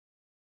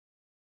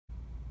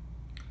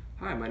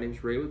Hi, my name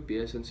is Ray with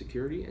BSN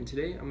Security, and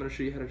today I'm going to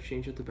show you how to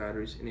change out the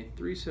batteries in a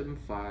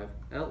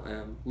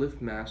 375LM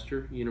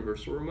Liftmaster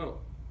universal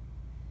remote.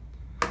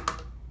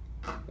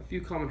 A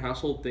few common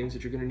household things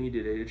that you're going to need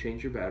today to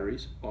change your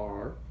batteries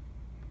are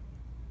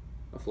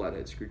a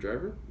flathead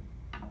screwdriver,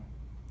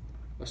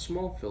 a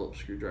small Phillips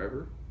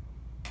screwdriver,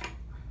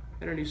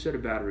 and a new set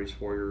of batteries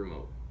for your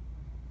remote.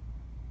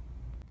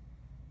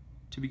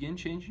 To begin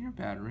changing your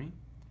battery,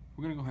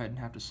 we're going to go ahead and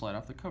have to slide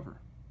off the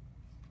cover.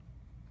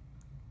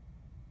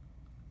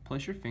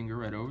 Place your finger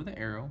right over the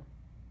arrow,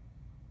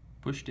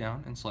 push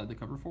down, and slide the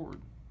cover forward.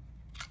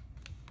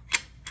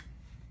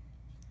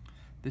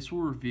 This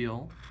will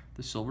reveal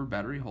the silver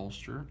battery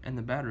holster and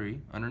the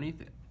battery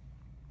underneath it.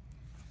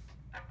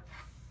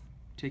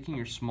 Taking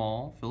your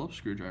small Phillips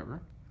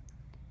screwdriver,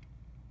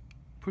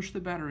 push the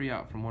battery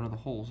out from one of the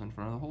holes in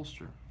front of the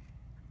holster.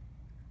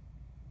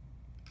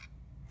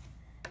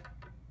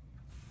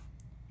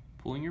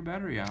 Pulling your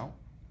battery out,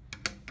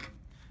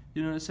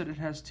 you'll notice that it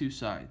has two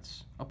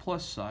sides, a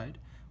plus side,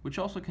 which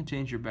also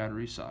contains your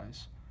battery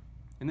size.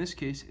 In this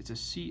case, it's a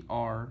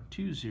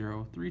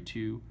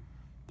CR2032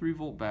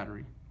 3-volt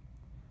battery.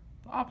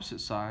 The opposite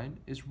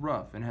side is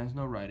rough and has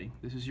no writing.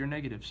 This is your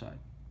negative side.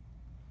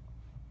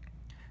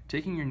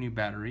 Taking your new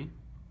battery,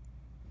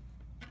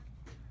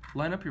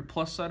 line up your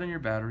plus side on your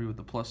battery with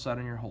the plus side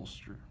on your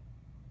holster.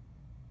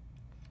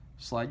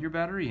 Slide your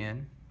battery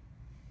in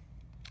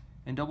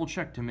and double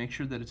check to make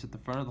sure that it's at the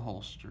front of the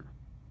holster.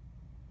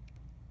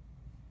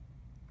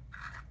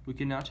 We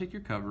can now take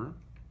your cover,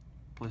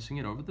 placing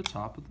it over the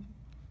top of the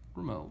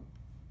remote.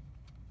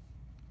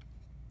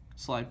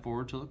 Slide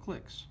forward till it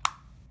clicks.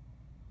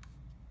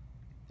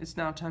 It's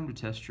now time to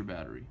test your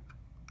battery.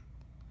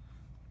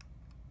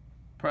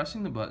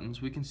 Pressing the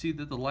buttons, we can see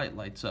that the light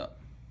lights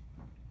up.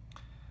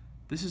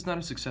 This is not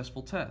a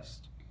successful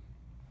test.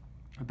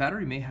 A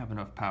battery may have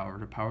enough power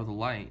to power the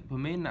light, but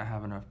may not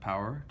have enough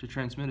power to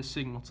transmit a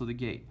signal to the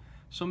gate.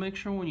 So make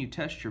sure when you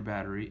test your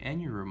battery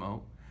and your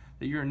remote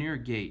that you're near a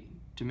gate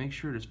to make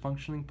sure it is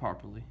functioning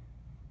properly.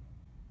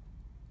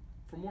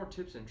 For more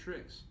tips and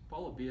tricks,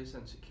 follow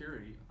BSN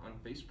Security on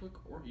Facebook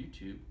or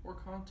YouTube, or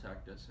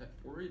contact us at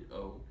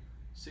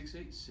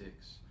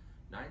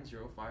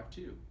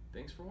 480-686-9052.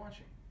 Thanks for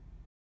watching.